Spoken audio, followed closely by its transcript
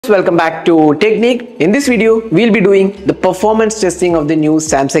Welcome back to Technique. In this video, we'll be doing the performance testing of the new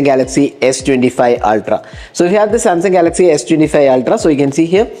Samsung Galaxy S25 Ultra. So if you have the Samsung Galaxy S25 Ultra, so you can see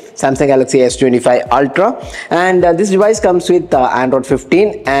here Samsung Galaxy S25 Ultra, and this device comes with Android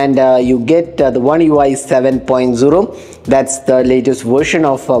 15, and you get the One UI 7.0. That's the latest version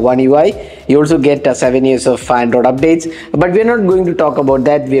of One UI. You also get 7 years of Android updates, but we're not going to talk about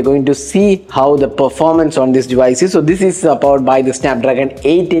that. We're going to see how the performance on this device is. So this is powered by the Snapdragon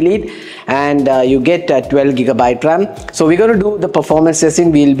 8 Elite, and you get 12GB RAM. So we're going to do the performance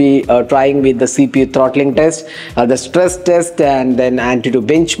testing. We'll be trying with the CPU throttling test, the stress test, and then AnTuTu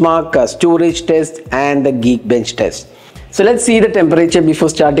benchmark, storage test, and the Geekbench test. So let's see the temperature before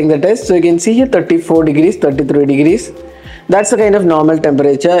starting the test. So you can see here 34 degrees, 33 degrees. That's the kind of normal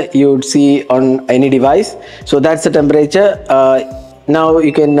temperature you would see on any device. So that's the temperature. Now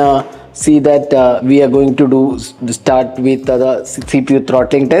you can see that we are going to start with the CPU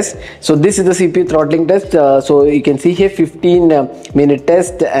throttling test. So this is the CPU throttling test. So you can see here 15-minute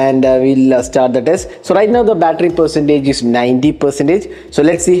test, and we'll start the test. So right now the battery percentage is 90%. So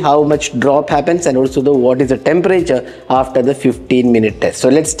let's see how much drop happens, and also what is the temperature after the 15-minute test. So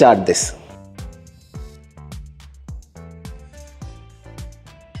let's start this.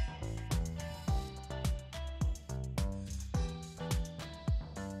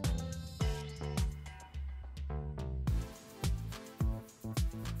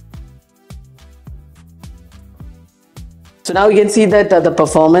 So now you can see that the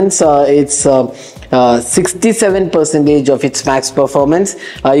performance, it's 67% of its max performance.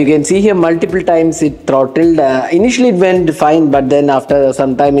 You can see here multiple times it throttled. Initially it went fine, but then after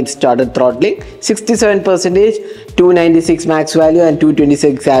some time it started throttling. 67%, 296 max value and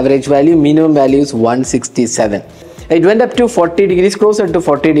 226 average value. Minimum value is 167. It went up to 40 degrees, closer to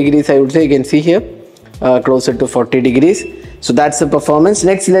 40 degrees I would say. You can see here closer to 40 degrees. So that's the performance.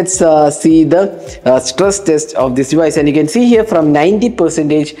 Next, let's see the stress test of this device, and you can see here from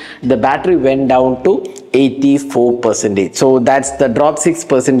 90% the battery went down to 84%. So that's the drop,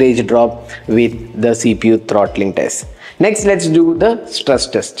 6% drop with the CPU throttling test. Next, let's do the stress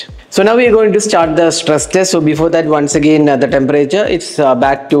test. So now we are going to start the stress test. So before that, once again the temperature, it's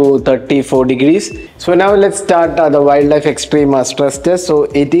back to 34 degrees. So now let's start the Wildlife Extreme stress test. So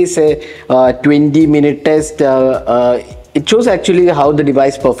it is a 20-minute test. It shows actually how the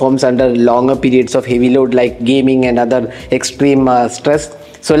device performs under longer periods of heavy load like gaming and other extreme stress.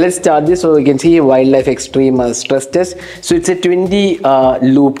 So let's start this. So you can see Wildlife Extreme stress test. So it's a 20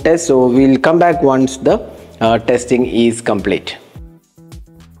 loop test. So we'll come back once the testing is complete.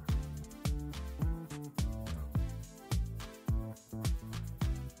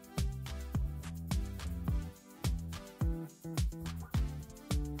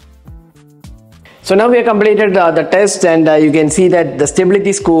 So now we have completed the test, and you can see that the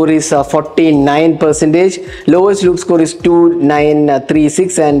stability score is 49%, lowest loop score is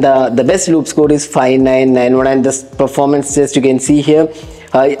 2936, and the best loop score is 5991. And this performance test you can see here,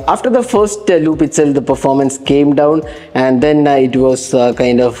 after the first loop itself the performance came down, and then it was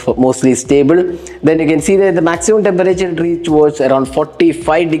kind of mostly stable. Then you can see that the maximum temperature reached was around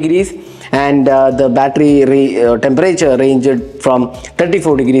 45 degrees, and the battery temperature ranged from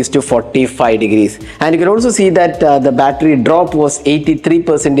 34 degrees to 45 degrees. And you can also see that the battery drop was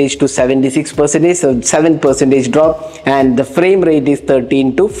 83% to 76%, so 7% drop, and the frame rate is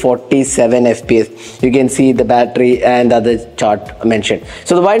 13 to 47 FPS. You can see the battery and the other chart mentioned.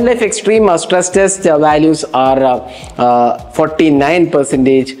 So the Wildlife Extreme stress test values are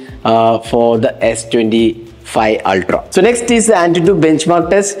 49% for the S25 Ultra. So next is the AnTuTu benchmark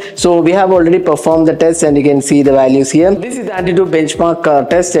test. So we have already performed the test, and you can see the values here. This is the AnTuTu benchmark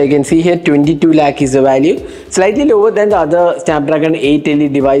test. You can see here 22 lakh is the value, slightly lower than the other Snapdragon 8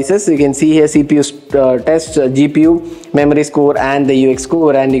 Elite devices. You can see here CPU test, GPU, memory score, and the UX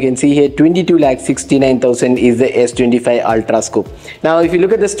score, and you can see here 22,69,000 is the S25 Ultra score. Now if you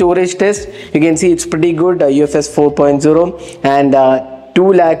look at the storage test, you can see it's pretty good, UFS 4.0, and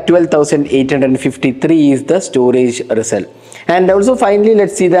 2,12,853 is the storage result. And also finally,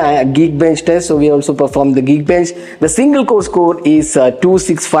 let's see the Geekbench test. So we also performed the Geekbench. The single core score is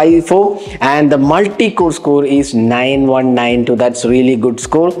 2654, and the multi-core score is 9192. That's really good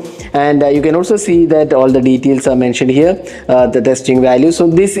score. And you can also see that all the details are mentioned here, the testing value. So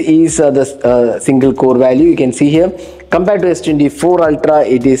this is the single core value. You can see here compared to S24 Ultra,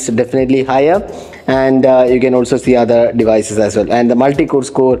 it is definitely higher. And you can also see other devices as well. And the multi-core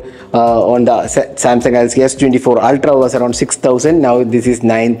score on the Samsung Galaxy S24 Ultra was around 6000. Now this is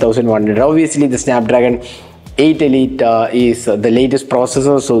 9100. Obviously the Snapdragon 8 Elite is the latest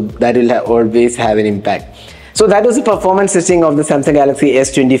processor, so that will always have an impact. So that was the performance testing of the Samsung Galaxy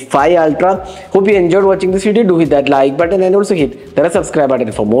S25 Ultra. Hope you enjoyed watching this video. Do hit that like button and also hit the subscribe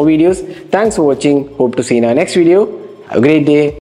button for more videos. Thanks for watching. Hope to see you in our next video. Have a great day.